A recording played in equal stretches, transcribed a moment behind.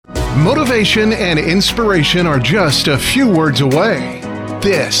Motivation and inspiration are just a few words away.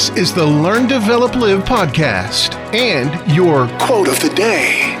 This is the Learn, Develop, Live podcast and your quote of the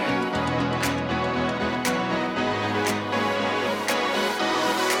day.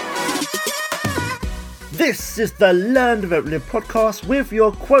 This is the Learn, Develop, Live podcast with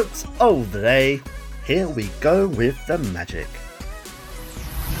your quotes of the day. Here we go with the magic.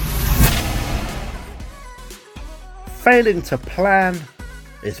 Failing to plan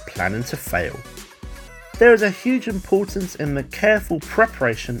is planning to fail. There is a huge importance in the careful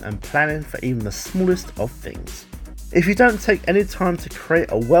preparation and planning for even the smallest of things. If you don't take any time to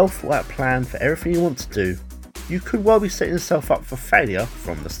create a well thought out plan for everything you want to do, you could well be setting yourself up for failure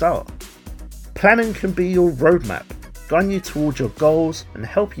from the start. Planning can be your roadmap, guiding you towards your goals and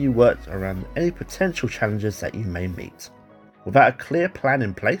helping you work around any potential challenges that you may meet. Without a clear plan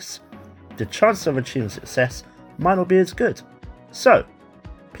in place, the chances of achieving success might not be as good. So,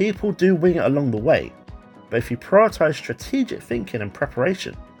 people do wing it along the way, but if you prioritise strategic thinking and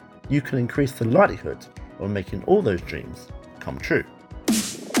preparation, you can increase the likelihood of making all those dreams come true.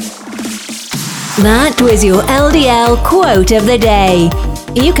 That was your LDL quote of the day.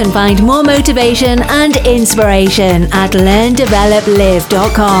 You can find more motivation and inspiration at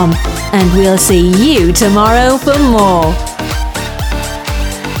learndeveloplive.com, and we'll see you tomorrow for more.